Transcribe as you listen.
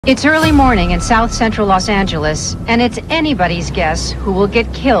It's early morning in South Central Los Angeles, and it's anybody's guess who will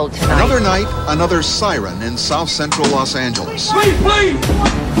get killed tonight. Another night, another siren in South Central Los Angeles. Please!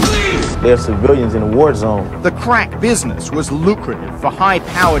 There are civilians in the war zone. The crack business was lucrative for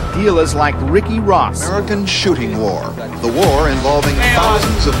high-powered dealers like Ricky Ross. American shooting war. The war involving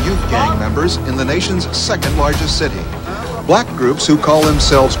thousands of youth gang members in the nation's second largest city. Black groups who call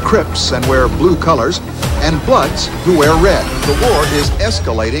themselves Crips and wear blue colors, and Bloods who wear red. The war is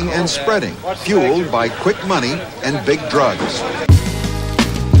escalating and spreading, fueled by quick money and big drugs.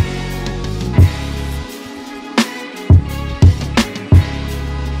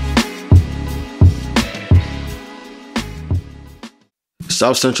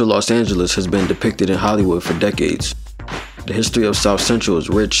 South Central Los Angeles has been depicted in Hollywood for decades. The history of South Central is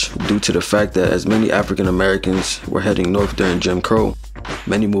rich due to the fact that as many African Americans were heading north during Jim Crow,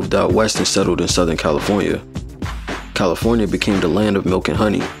 many moved out west and settled in Southern California. California became the land of milk and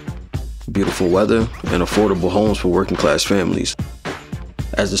honey, beautiful weather, and affordable homes for working class families.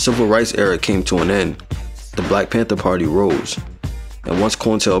 As the Civil Rights era came to an end, the Black Panther Party rose. And once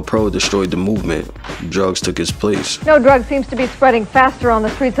COINTELPRO destroyed the movement, drugs took its place. No drug seems to be spreading faster on the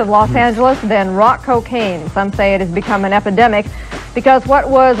streets of Los Angeles than rock cocaine. Some say it has become an epidemic because what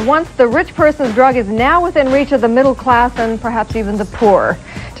was once the rich person's drug is now within reach of the middle class and perhaps even the poor.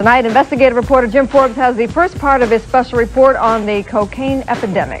 Tonight, investigative reporter Jim Forbes has the first part of his special report on the cocaine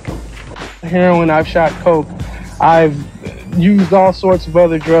epidemic. Heroin, I've shot coke, I've used all sorts of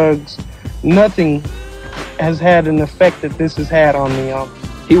other drugs. Nothing has had an effect that this has had on me.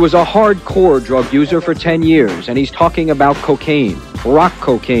 He was a hardcore drug user for 10 years, and he's talking about cocaine, rock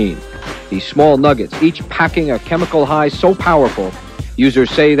cocaine. These small nuggets, each packing a chemical high so powerful, users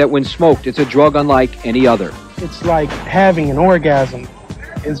say that when smoked, it's a drug unlike any other. It's like having an orgasm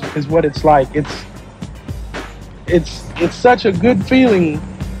is what it's like. It's such a good feeling.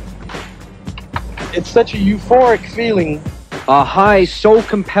 It's such a euphoric feeling. A high so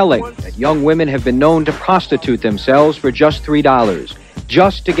compelling that young women have been known to prostitute themselves for just $3,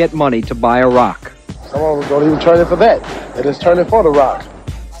 just to get money to buy a rock. Some of them don't even turn it for that. They just turn it for the rock.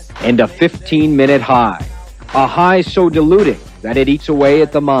 And a 15-minute high. A high so diluting that it eats away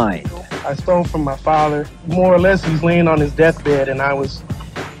at the mind. I stole from my father. More or less, he's laying on his deathbed, and I was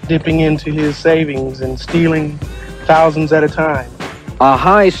dipping into his savings and stealing thousands at a time. A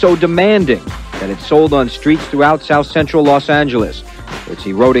high so demanding that it's sold on streets throughout South Central Los Angeles. It's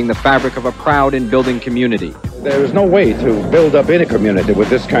eroding the fabric of a proud and building community. There is no way to build up any community with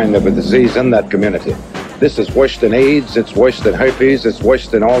this kind of a disease in that community. This is worse than AIDS, it's worse than herpes, it's worse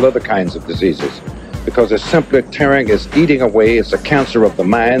than all other kinds of diseases. Because it's simply tearing, it's eating away, it's a cancer of the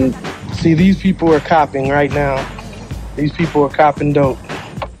mind. See, these people are copping right now. These people are copping dope.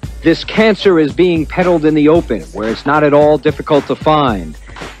 This cancer is being peddled in the open, where it's not at all difficult to find.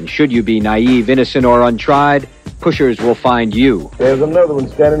 And should you be naive, innocent, or untried, pushers will find you. There's another one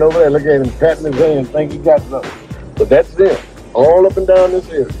standing over there. Look at him patting his hand, think he got something. But that's it, all up and down this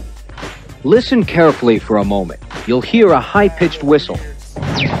area. Listen carefully for a moment. You'll hear a high-pitched whistle.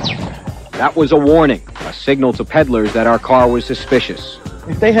 That was a warning, a signal to peddlers that our car was suspicious.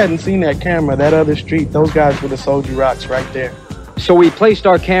 If they hadn't seen that camera, that other street, those guys would have sold you rocks right there. So we placed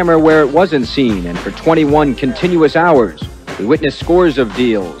our camera where it wasn't seen, and for 21 continuous hours, we witnessed scores of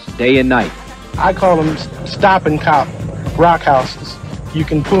deals, day and night. I call them stop and cop rock houses. You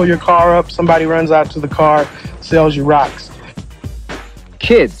can pull your car up, somebody runs out to the car, sells you rocks.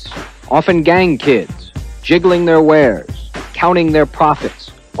 Kids, often gang kids, jiggling their wares, counting their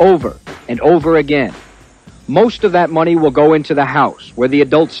profits, over and over again. Most of that money will go into the house, where the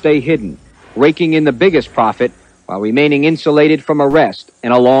adults stay hidden, raking in the biggest profit while remaining insulated from arrest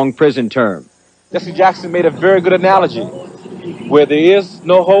and a long prison term. Jesse Jackson made a very good analogy. Where there is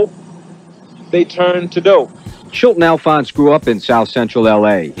no hope, they turn to dope. Chilton Alphonse grew up in South Central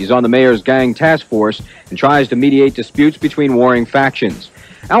LA. He's on the mayor's gang task force and tries to mediate disputes between warring factions.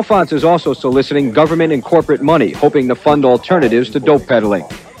 Alphonse is also soliciting government and corporate money, hoping to fund alternatives to dope peddling.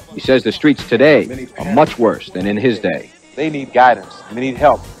 He says the streets today are much worse than in his day. They need guidance, and they need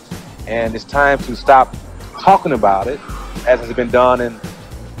help. And it's time to stop talking about it, as has been done in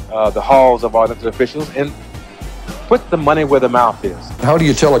the halls of our elected officials, and put the money where the mouth is. How do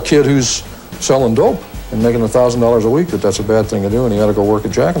you tell a kid who's selling dope and making $1,000 a week that that's a bad thing to do and he ought to go work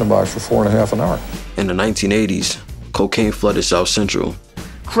at Jack in the Box for $4.50 an hour? In the 1980s, cocaine flooded South Central.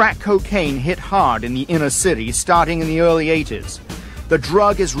 Crack cocaine hit hard in the inner city starting in the early 80s. The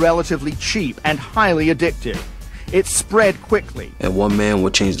drug is relatively cheap and highly addictive. It spread quickly. And one man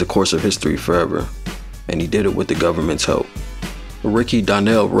would change the course of history forever. And he did it with the government's help. Ricky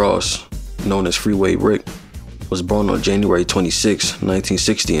Ross, known as Freeway Rick, was born on January 26,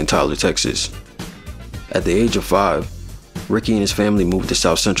 1960 in Tyler, Texas. At the age of 5, Ricky and his family moved to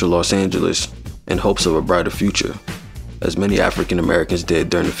South Central Los Angeles in hopes of a brighter future, as many African Americans did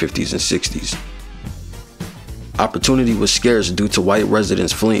during the 50s and 60s. Opportunity was scarce due to white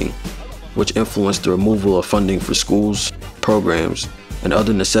residents fleeing, which influenced the removal of funding for schools, programs, and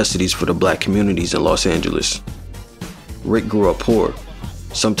other necessities for the black communities in Los Angeles. Rick grew up poor,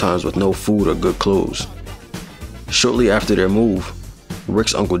 sometimes with no food or good clothes. Shortly after their move,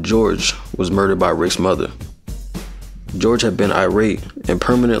 Rick's uncle George was murdered by Rick's mother. George had been irate and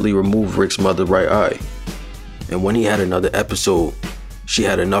permanently removed Rick's mother's right eye, and when he had another episode, she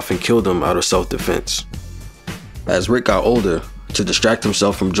had enough and killed him out of self-defense. As Rick got older, to distract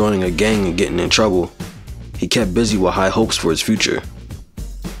himself from joining a gang and getting in trouble, he kept busy with high hopes for his future.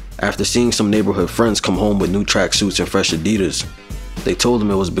 After seeing some neighborhood friends come home with new tracksuits and fresh Adidas, they told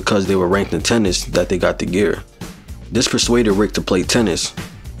him it was because they were ranked in tennis that they got the gear. This persuaded Rick to play tennis,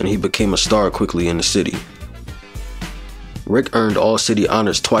 and he became a star quickly in the city. Rick earned all-city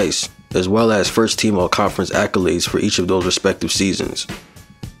honors twice, as well as first-team all-conference accolades for each of those respective seasons.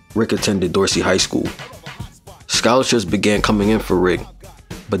 Rick attended Dorsey High School. Scholarships began coming in for Rick,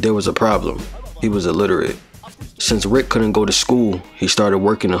 but there was a problem. He was illiterate. Since Rick couldn't go to school, he started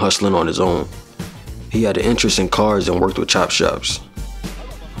working and hustling on his own. He had an interest in cars and worked with chop shops.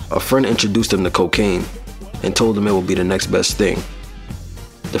 A friend introduced him to cocaine and told him it would be the next best thing.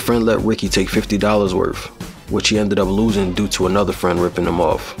 The friend let Ricky take $50 worth, which he ended up losing due to another friend ripping him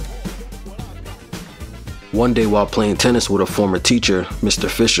off. One day while playing tennis with a former teacher, Mr.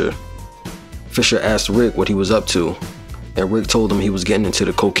 Fisher, Fisher asked Rick what he was up to, and Rick told him he was getting into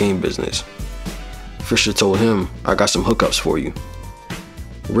the cocaine business. Fisher told him, "I got some hookups for you."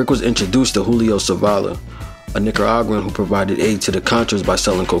 Rick was introduced to Julio Zavala, a Nicaraguan who provided aid to the Contras by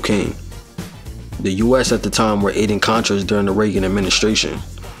selling cocaine. The US at the time were aiding Contras during the Reagan administration,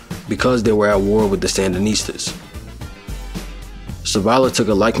 because they were at war with the Sandinistas. Zavala took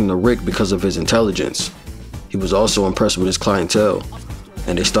a liking to Rick because of his intelligence. He was also impressed with his clientele,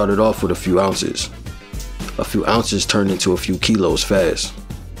 and they started off with a few ounces. A few ounces turned into a few kilos fast.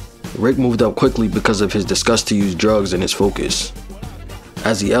 Rick moved up quickly because of his disgust to use drugs and his focus.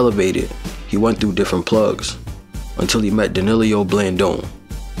 As he elevated, he went through different plugs, until he met Danilo Blandon.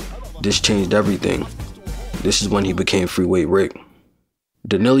 This changed everything. This is when he became Freeway Rick.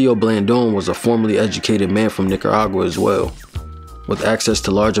 Danilo Blandon was a formerly educated man from Nicaragua as well, with access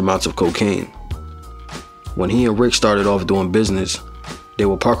to large amounts of cocaine. When he and Rick started off doing business, they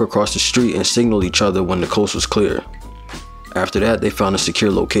would park across the street and signal each other when the coast was clear. After that, they found a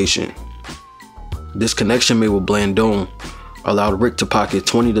secure location. This connection made with Blandon allowed Rick to pocket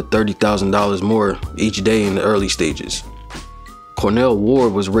 $20,000 to $30,000 more each day in the early stages. Cornell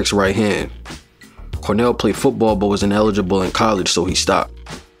Ward was Rick's right hand. Cornell played football but was ineligible in college, so he stopped.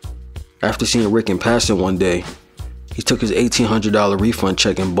 After seeing Rick in passing one day, he took his $1,800 refund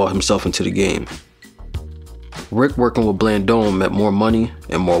check and bought himself into the game. Rick working with Blandon meant more money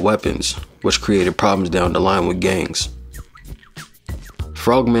and more weapons, which created problems down the line with gangs.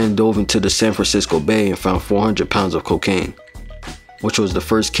 Frogman dove into the San Francisco Bay and found 400 pounds of cocaine, which was the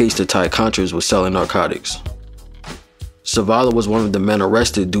first case to tie Contras with selling narcotics. Zavala was one of the men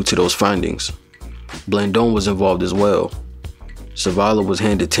arrested due to those findings. Blandon was involved as well. Zavala was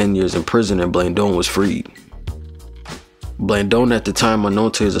handed 10 years in prison and Blandon was freed. Blandon, at the time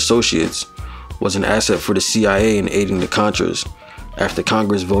unknown to his associates, was an asset for the CIA in aiding the Contras after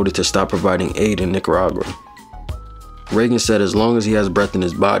Congress voted to stop providing aid in Nicaragua. Reagan said as long as he has breath in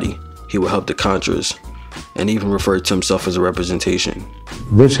his body, he will help the Contras, and even referred to himself as a representation.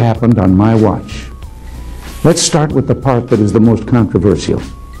 This happened on my watch. Let's start with the part that is the most controversial.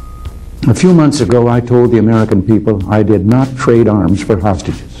 A few months ago, I told the American people I did not trade arms for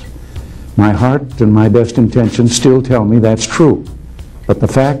hostages. My heart and my best intentions still tell me that's true, but the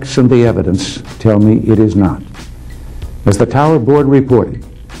facts and the evidence tell me it is not. As the Tower Board reported,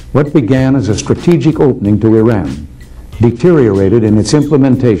 what began as a strategic opening to Iran deteriorated in its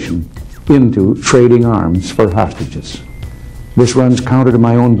implementation into trading arms for hostages. This runs counter to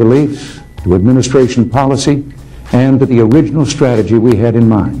my own beliefs, to administration policy, and to the original strategy we had in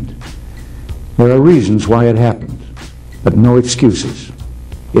mind. There are reasons why it happened, but no excuses.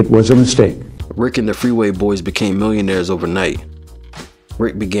 It was a mistake. Rick and the Freeway Boys became millionaires overnight.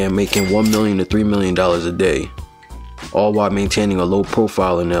 Rick began making $1 million to $3 million a day, all while maintaining a low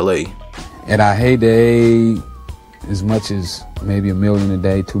profile in LA. At our heyday, as much as maybe $1 million a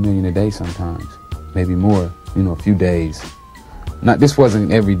day, $2 million a day sometimes, maybe more, a few days. This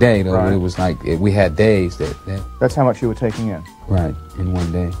wasn't every day though. Right. It was like we had days that. That's how much you were taking in. Right, in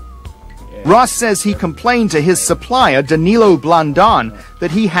one day. Ross says he complained to his supplier, Danilo Blandan,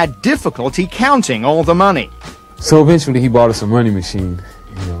 that he had difficulty counting all the money. So eventually he bought us a money machine,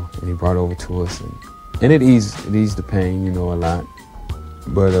 you know, and he brought it over to us. And it eased the pain, you know, a lot.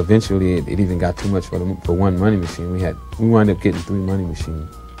 But eventually it even got too much for one money machine. We wound up getting 3 money machines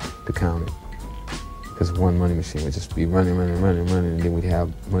to count it. Because one money machine would just be running, and then we'd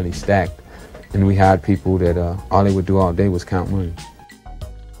have money stacked. And we had people that all they would do all day was count money.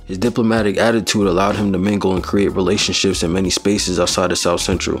 His diplomatic attitude allowed him to mingle and create relationships in many spaces outside of South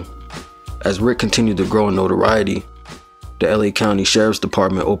Central. As Rick continued to grow in notoriety, the LA County Sheriff's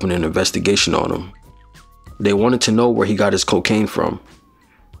Department opened an investigation on him. They wanted to know where he got his cocaine from.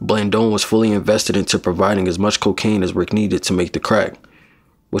 Blandon was fully invested into providing as much cocaine as Rick needed to make the crack,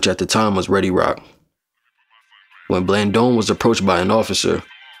 which at the time was Ready Rock. When Blandon was approached by an officer,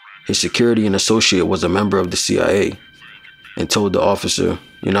 his security and associate was a member of the CIA and told the officer,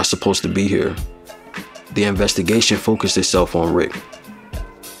 "You're not supposed to be here." The investigation focused itself on Rick.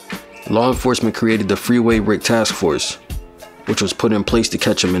 Law enforcement created the Freeway Rick Task Force, which was put in place to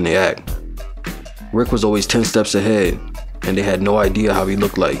catch him in the act. Rick was always 10 steps ahead, and they had no idea how he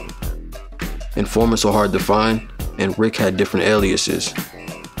looked like. Informants are hard to find, and Rick had different aliases.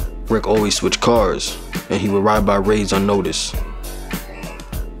 Rick always switched cars, and he would ride by raids unnoticed.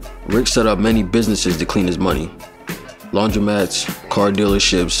 Rick set up many businesses to clean his money: laundromats, car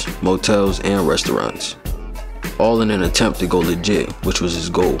dealerships, motels, and restaurants, all in an attempt to go legit, which was his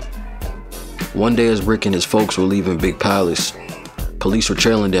goal. One day as Rick and his folks were leaving Big Palace, police were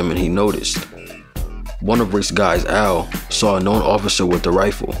trailing them and he noticed. One of Rick's guys, Al, saw a known officer with a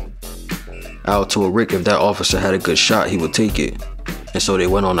rifle. Al told Rick if that officer had a good shot, he would take it, and so they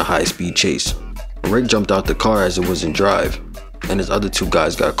went on a high-speed chase. Rick jumped out the car as it was in drive, and his other 2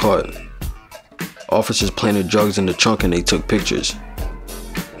 guys got caught. Officers planted drugs in the trunk and they took pictures.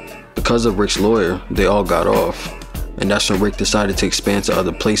 Because of Rick's lawyer, they all got off, and that's when Rick decided to expand to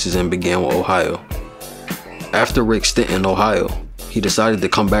other places and began with Ohio. After Rick's stint in Ohio, he decided to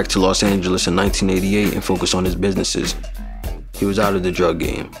come back to Los Angeles in 1988 and focus on his businesses. He was out of the drug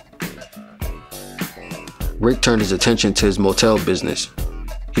game. Rick turned his attention to his motel business.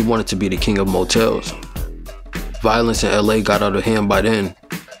 He wanted to be the king of motels. Violence in LA got out of hand by then,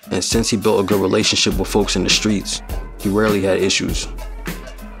 and since he built a good relationship with folks in the streets, he rarely had issues.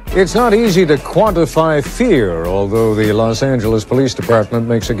 It's not easy to quantify fear, although the Los Angeles Police Department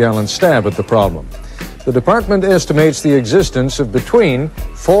makes a gallant stab at the problem. The department estimates the existence of between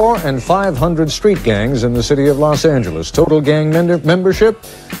 400 and 500 street gangs in the city of Los Angeles. Total gang membership,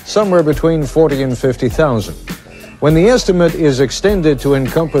 somewhere between 40 and 50,000. When the estimate is extended to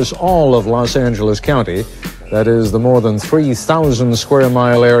encompass all of Los Angeles County, that is the more than 3,000 square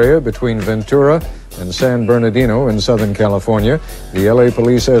mile area between Ventura and San Bernardino in Southern California, the LA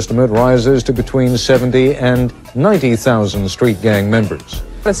police estimate rises to between 70 and 90,000 street gang members.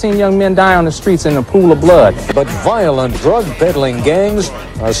 I've seen young men die on the streets in a pool of blood. But violent drug peddling gangs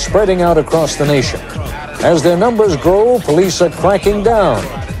are spreading out across the nation. As their numbers grow, police are cracking down.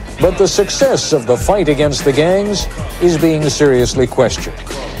 But the success of the fight against the gangs is being seriously questioned.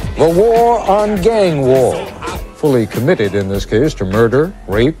 The war on gang war, fully committed in this case to murder,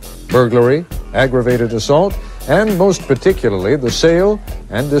 rape, burglary, aggravated assault, and most particularly the sale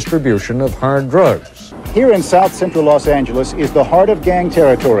and distribution of hard drugs. Here in South Central Los Angeles is the heart of gang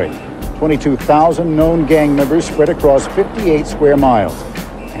territory. 22,000 known gang members spread across 58 square miles.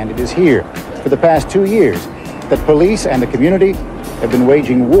 And it is here, for the past 2 years, that police and the community have been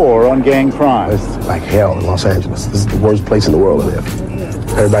waging war on gang crime. It's like hell in Los Angeles. This is the worst place in the world to live.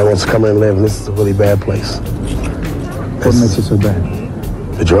 Everybody wants to come in and live, and this is a really bad place. What makes it so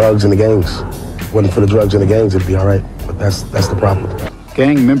bad? The drugs and the gangs. If it wasn't for the drugs and the gangs, it'd be all right. But that's the problem.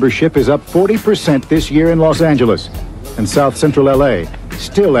 Gang membership is up 40% this year in Los Angeles. And South Central LA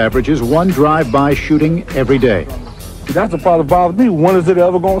still averages 1 drive-by shooting every day. That's the part that bothers me. When is it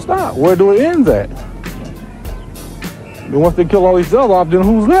ever going to stop? Where do it end at? And once they kill all each other off, then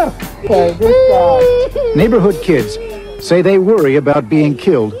who's left? Neighborhood kids say they worry about being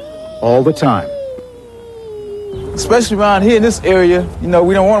killed all the time. Especially around here in this area, you know,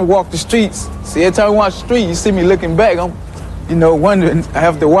 we don't want to walk the streets. See, every time we walk the street, you see me looking back, I'm, you know, wondering, I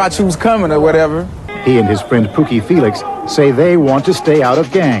have to watch who's coming or whatever. He and his friend Pookie Felix say they want to stay out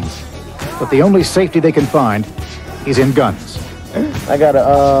of gangs. But the only safety they can find is in guns. I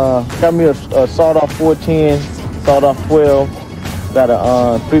got me a sawed-off 410, sawed-off 12, got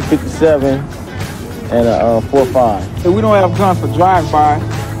a 357, and a 4.5. We don't have guns for drive-by.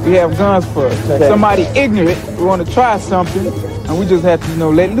 We have guns for somebody ignorant who want to try something, and we just have to, you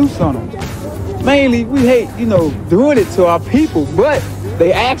know, let loose on them. Mainly, we hate, you know, doing it to our people, but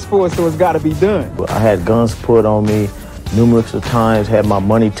They asked for it, so it's got to be done. I had guns put on me numerous of times, had my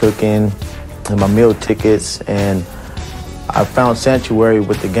money taken and my meal tickets, and I found sanctuary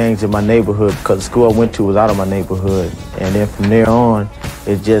with the gangs in my neighborhood because the school I went to was out of my neighborhood. And then from there on,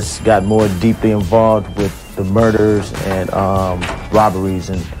 it just got more deeply involved with the murders and robberies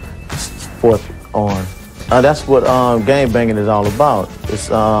and forth on. That's what gangbanging is all about. It's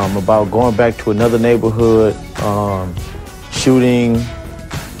about going back to another neighborhood, shooting,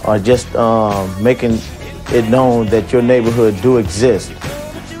 or just making it known that your neighborhood do exist.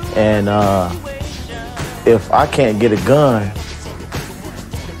 And if I can't get a gun,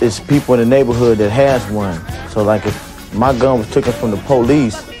 it's people in the neighborhood that has one. So like if my gun was taken from the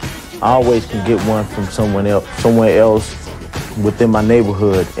police, I always can get one from somewhere else within my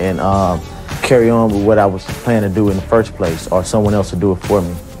neighborhood and carry on with what I was planning to do in the first place, or someone else to do it for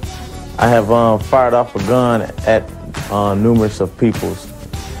me. I have fired off a gun at numerous of people's.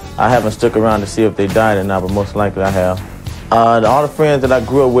 I haven't stuck around to see if they died or not, but most likely I have. All the friends that I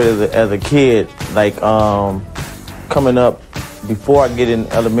grew up with as a kid, like coming up before I get in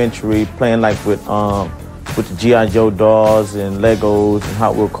elementary, playing like with the G.I. Joe dolls and Legos and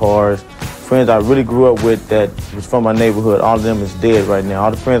Hot Wheel cars. Friends I really grew up with that was from my neighborhood, all of them is dead right now.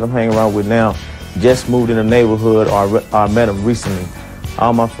 All the friends I'm hanging around with now just moved in the neighborhood or I met them recently.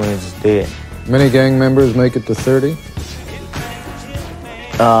 All my friends is dead. Many gang members make it to 30?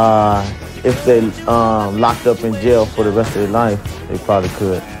 If they locked up in jail for the rest of their life, they probably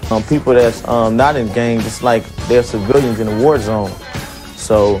could. People that's not in gangs, it's like they're civilians in a war zone.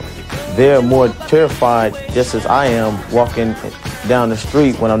 So they're more terrified, just as I am, walking down the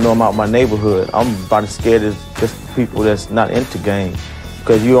street when I know I'm out in my neighborhood. I'm about as scared as just people that's not into gangs,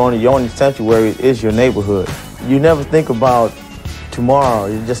 because your only sanctuary is your neighborhood. You never think about tomorrow,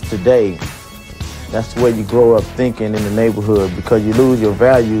 it's just today. That's the way you grow up thinking in the neighborhood, because you lose your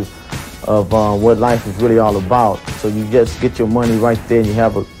values of what life is really all about. So you just get your money right there and you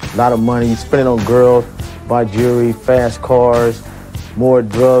have a lot of money. You spend it on girls, buy jewelry, fast cars, more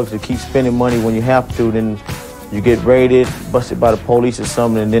drugs to keep spending money when you have to. Then you get raided, busted by the police or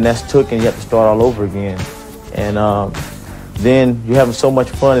something, and then that's took and you have to start all over again. And then you're having so much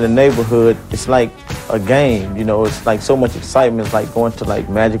fun in the neighborhood. It's like a game, you know, it's like so much excitement. It's like going to like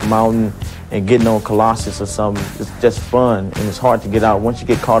Magic Mountain and getting on Colossus or something. It's just fun, and it's hard to get out. Once you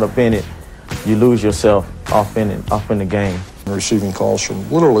get caught up in it, you lose yourself off in the game. Receiving calls from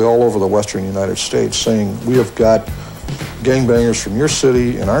literally all over the western United States saying, we have got gangbangers from your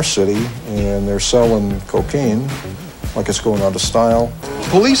city and our city, and they're selling cocaine like it's going out of style.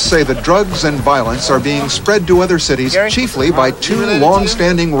 Police say the drugs and violence are being spread to other cities, chiefly by two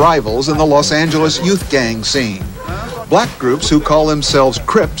long-standing rivals in the Los Angeles youth gang scene. Black groups who call themselves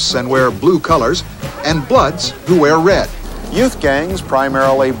Crips and wear blue colors, and Bloods who wear red. Youth gangs,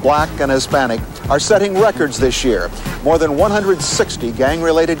 primarily black and Hispanic, are setting records this year. More than 160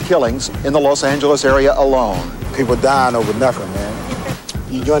 gang-related killings in the Los Angeles area alone. People dying over nothing, man.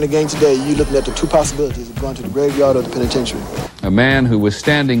 You join the gang today, you're looking at the two possibilities of going to the graveyard or the penitentiary. A man who was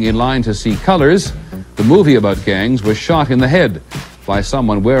standing in line to see Colors, the movie about gangs, was shot in the head by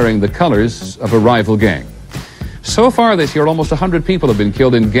someone wearing the colors of a rival gang. So far this year, almost 100 people have been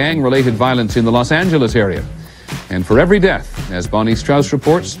killed in gang-related violence in the Los Angeles area. And for every death, as Bonnie Strauss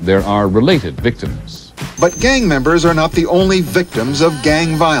reports, there are related victims. But gang members are not the only victims of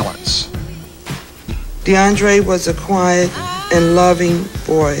gang violence. DeAndre was a quiet and loving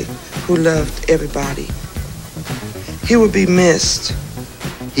boy who loved everybody. He would be missed.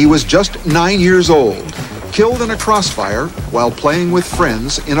 He was just 9 years old, killed in a crossfire while playing with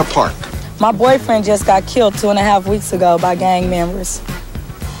friends in a park. My boyfriend just got killed 2.5 weeks ago by gang members.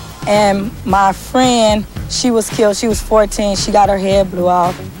 And my friend, she was killed. She was 14. She got her head blew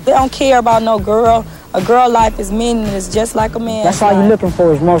off. They don't care about no girl. A girl life is meaningless just like a man. That's all you're looking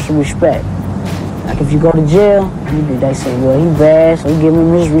for is most respect. Like if you go to jail, they say, well, he bad, so you give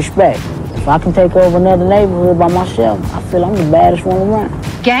him his respect. If I can take over another neighborhood by myself, I feel I'm the baddest one around.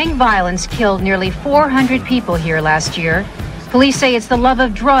 Gang violence killed nearly 400 people here last year. Police say it's the love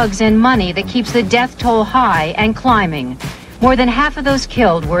of drugs and money that keeps the death toll high and climbing. More than half of those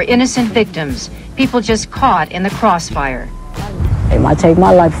killed were innocent victims, people just caught in the crossfire. They might take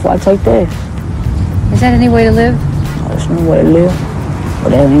my life before I take theirs. Is that any way to live? No, there's no way to live, but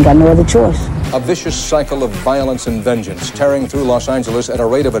they ain't got no other choice. A vicious cycle of violence and vengeance tearing through Los Angeles at a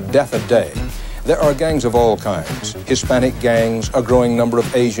rate of a death a day. There are gangs of all kinds, Hispanic gangs, a growing number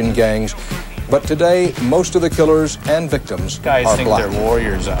of Asian gangs, but today, most of the killers and victims guys are think black. They're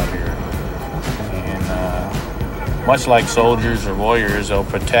warriors out here. And much like soldiers or warriors, they'll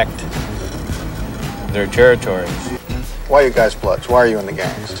protect their territories. Why are you guys Bloods? Why are you in the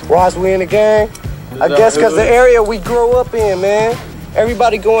gangs? Why is we in the gang? I guess because the area we grew up in, man.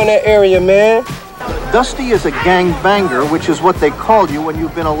 Everybody go in that area, man. Dusty is a gang banger, which is what they call you when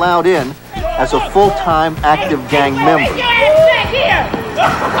you've been allowed in as a full-time active gang member.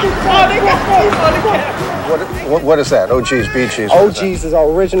 What is that? OGs, BGs? OGs is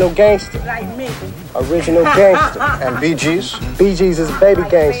original gangster. Original gangster. And BGs? BGs is baby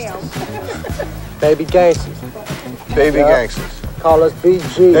gangsters. Baby gangsters. Baby gangsters. Call us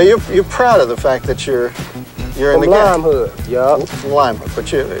BG. Now you're proud of the fact that you're in the gang. Lime Hood, yup. From Lime Hood,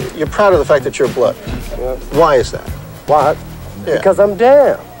 but you're proud of the fact that you're Blood. Yep. Why is that? Why? Yeah. Because I'm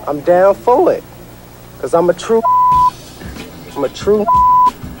down. I'm down for it. Because I'm a true. I'm a true.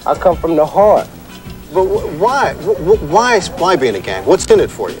 I come from the heart. But why? Why be in a gang? What's in it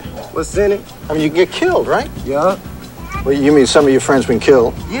for you? What's in it? I mean, you get killed, right? Yeah. Well, you mean some of your friends been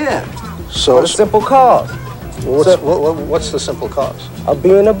killed? Yeah. So for a simple cause. What's the simple cause? Of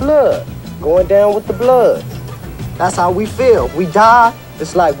being a Blood. Going down with the Blood. That's how we feel. We die,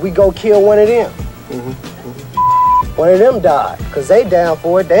 it's like we go kill one of them. One of them died, because they down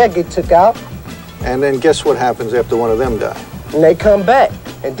for it. They'll get took out. And then guess what happens after one of them die? And they come back.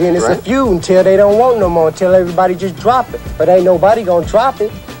 And then it's a feud until they don't want no more, until everybody just drop it. But ain't nobody gonna drop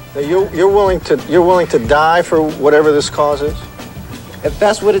it. Now you're willing to die for whatever this cause is? If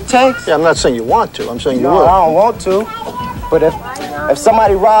that's what it takes. Yeah, I'm not saying you want to. I'm saying you will. No, I don't want to. But if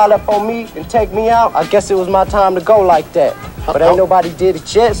somebody riled up on me and take me out, I guess it was my time to go like that. But ain't nobody did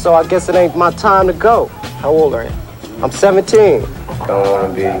it yet, so I guess it ain't my time to go. How old are you? I'm 17. I don't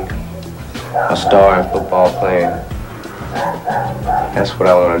want to be a star and football player. That's what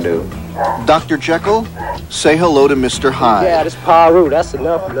I want to do. Dr. Jekyll, say hello to Mr. Hyde. Yeah, this Paru, that's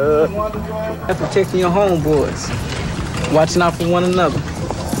enough, love. That's protecting your homeboys. Watching out for one another.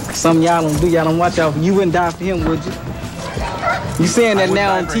 Something y'all don't do, y'all don't watch out for. You wouldn't die for him, would you? You saying that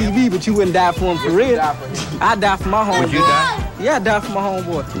now on TV, but you wouldn't die for him for real. I'd die for my homeboy. Would you die? Yeah, I'd die for my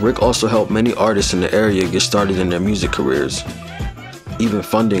homeboy. Rick also helped many artists in the area get started in their music careers, even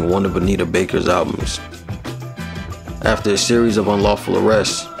funding one of Anita Baker's albums. After a series of unlawful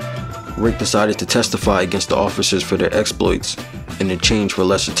arrests, Rick decided to testify against the officers for their exploits in exchange for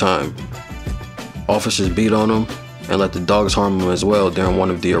lesser time. Officers beat on him and let the dogs harm him as well during one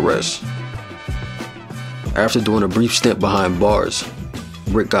of the arrests. After doing a brief stint behind bars,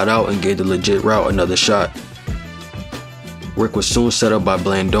 Rick got out and gave the legit route another shot. Rick was soon set up by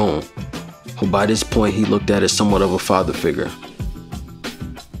Blandon, who by this point he looked at as somewhat of a father figure.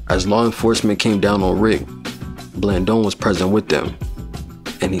 As law enforcement came down on Rick, Blandon was present with them,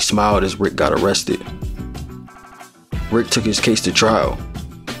 and he smiled as Rick got arrested. Rick took his case to trial,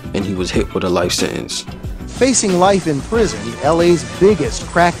 and he was hit with a life sentence. Facing life in prison, LA's biggest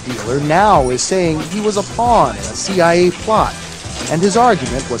crack dealer now is saying he was a pawn in a CIA plot, and his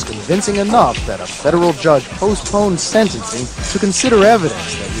argument was convincing enough that a federal judge postponed sentencing to consider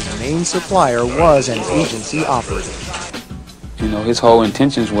evidence that his main supplier was an agency operative. You know, his whole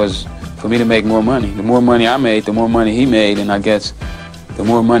intentions was for me to make more money. The more money I made, the more money he made, and I guess the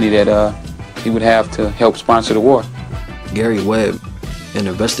more money that he would have to help sponsor the war. Gary Webb, an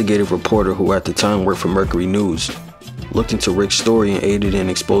investigative reporter who at the time worked for Mercury News, looked into Rick's story and aided in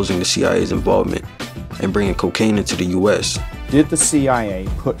exposing the CIA's involvement and bringing cocaine into the U.S. Did the CIA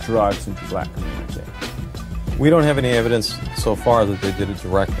put drugs into the black community? We don't have any evidence so far that they did it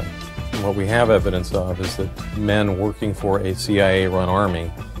directly. What we have evidence of is that men working for a CIA-run army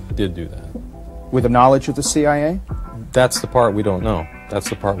did do that. With the knowledge of the CIA? That's the part we don't know. That's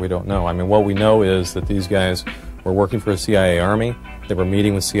the part we don't know. I mean, what we know is that these guys were working for a CIA army. They were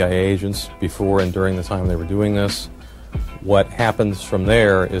meeting with CIA agents before and during the time they were doing this. What happens from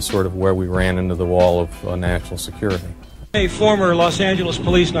there is sort of where we ran into the wall of national security. A former Los Angeles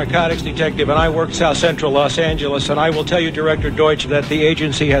police narcotics detective, and I work South Central Los Angeles, and I will tell you, Director Deutsch, that the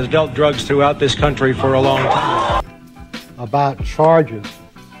agency has dealt drugs throughout this country for a long time. About charges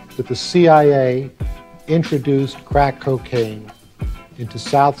that the CIA introduced crack cocaine into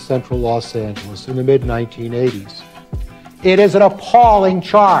South Central Los Angeles in the mid-1980s. It is an appalling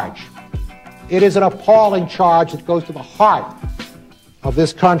charge. It is an appalling charge that goes to the heart of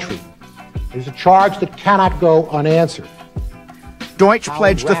this country. It is a charge that cannot go unanswered. Deutsch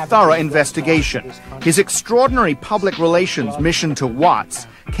pledged a thorough investigation. His extraordinary public relations mission to Watts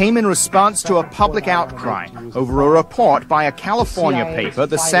came in response to a public outcry over a report by a California paper,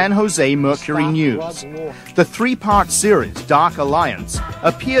 the San Jose Mercury News. The three-part series, Dark Alliance,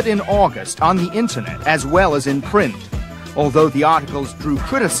 appeared in August on the internet as well as in print. Although the articles drew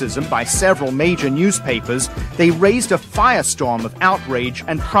criticism by several major newspapers, they raised a firestorm of outrage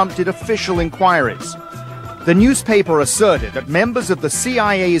and prompted official inquiries. The newspaper asserted that members of the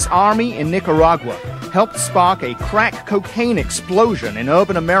CIA's army in Nicaragua helped spark a crack cocaine explosion in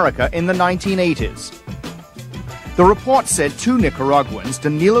urban America in the 1980s. The report said two Nicaraguans,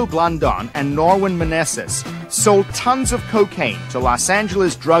 Danilo Blandon and Norwin Meneses, sold tons of cocaine to Los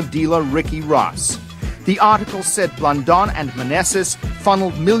Angeles drug dealer Rick Ross. The article said Blandon and Meneses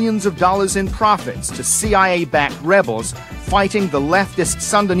funneled millions of dollars in profits to CIA-backed rebels fighting the leftist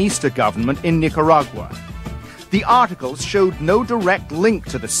Sandinista government in Nicaragua. The articles showed no direct link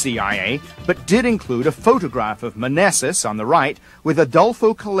to the CIA, but did include a photograph of Meneses on the right with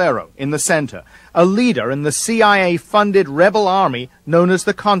Adolfo Calero in the center, a leader in the CIA-funded rebel army known as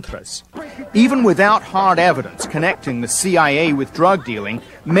the Contras. Even without hard evidence connecting the CIA with drug dealing,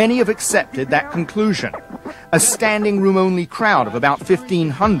 many have accepted that conclusion. A standing room-only crowd of about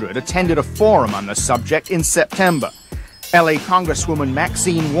 1,500 attended a forum on the subject in September. LA Congresswoman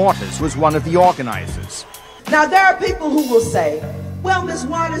Maxine Waters was one of the organizers. Now, there are people who will say, well, Ms.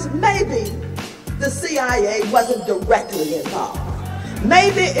 Waters, maybe the CIA wasn't directly involved.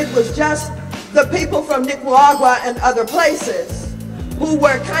 Maybe it was just the people from Nicaragua and other places who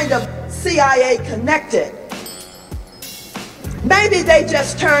were kind of CIA connected. Maybe they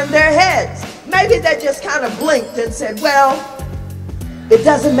just turned their heads. Maybe they just kind of blinked and said, well, it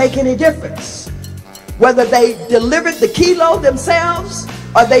doesn't make any difference. Whether they delivered the kilo themselves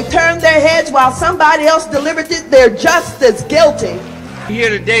or they turned their heads while somebody else delivered it, they're just as guilty. We're here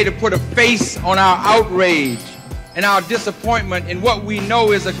today to put a face on our outrage and our disappointment in what we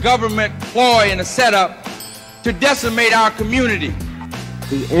know is a government ploy and a setup to decimate our community.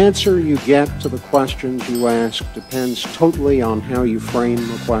 The answer you get to the questions you ask depends totally on how you frame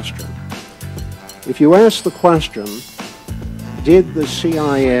the question. If you ask the question, did the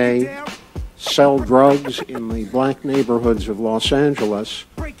CIA sell drugs in the black neighborhoods of Los Angeles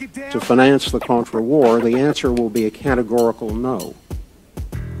to finance the Contra War, the answer will be a categorical no.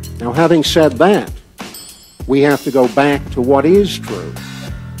 Now, having said that, we have to go back to what is true.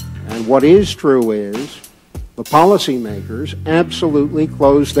 And what is true is the policymakers absolutely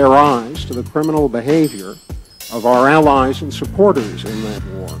closed their eyes to the criminal behavior of our allies and supporters in that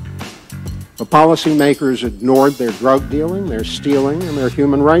war. The policymakers ignored their drug dealing, their stealing, and their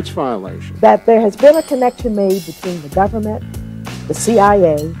human rights violations. That there has been a connection made between the government, the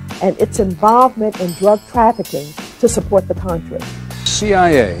CIA, and its involvement in drug trafficking to support the Contras.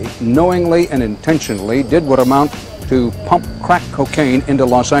 CIA knowingly and intentionally did what amount to pump crack cocaine into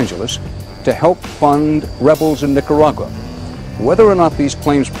Los Angeles to help fund rebels in Nicaragua. Whether or not these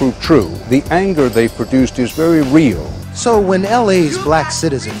claims prove true, the anger they produced is very real. So when LA's black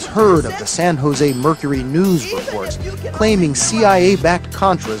citizens heard of the San Jose Mercury News reports claiming CIA-backed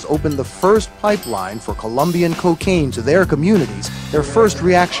Contras opened the first pipeline for Colombian cocaine to their communities, their first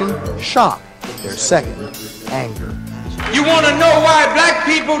reaction, shock. Their second, anger. You want to know why black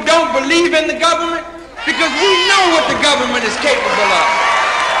people don't believe in the government? Because we know what the government is capable of.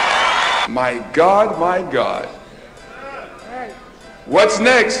 My God, my God. What's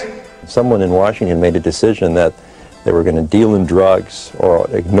next? Someone in Washington made a decision that they were going to deal in drugs or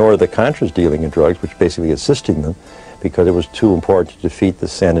ignore the Contras dealing in drugs, which basically assisting them because it was too important to defeat the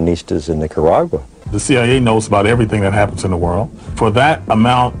Sandinistas in Nicaragua. The CIA knows about everything that happens in the world. For that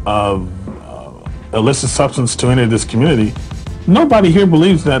amount of illicit substance to enter this community, nobody here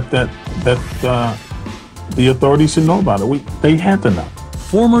believes that the authorities should know about it. They had to know.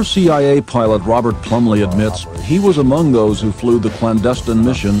 Former CIA pilot Robert Plumley admits he was among those who flew the clandestine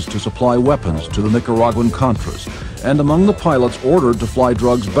missions to supply weapons to the Nicaraguan Contras, and among the pilots ordered to fly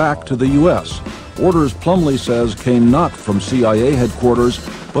drugs back to the U.S. Orders, Plumley says, came not from CIA headquarters,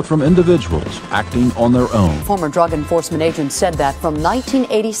 but from individuals acting on their own. Former drug enforcement agent said that from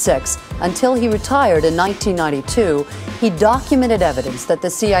 1986 until he retired in 1992, he documented evidence that the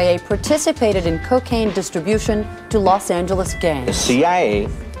CIA participated in cocaine distribution to Los Angeles gangs. The CIA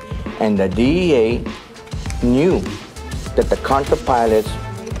and the DEA knew that the Contra pilots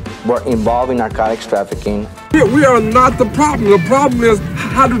were involved in narcotics trafficking. We are not the problem. The problem is,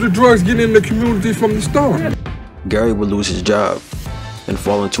 how do the drugs get in the community from the start? Gary would lose his job and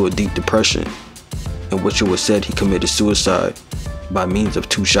fall into a deep depression, in which it was said he committed suicide by means of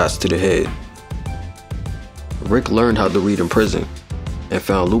 2 shots to the head. Rick learned how to read in prison and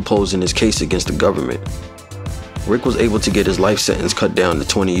found loopholes in his case against the government. Rick was able to get his life sentence cut down to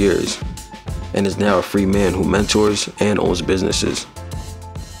 20 years and is now a free man who mentors and owns businesses.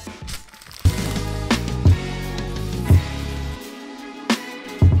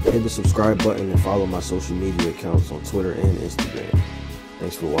 Hit the subscribe button and follow my social media accounts on Twitter and Instagram.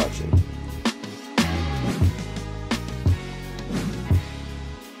 Thanks for watching.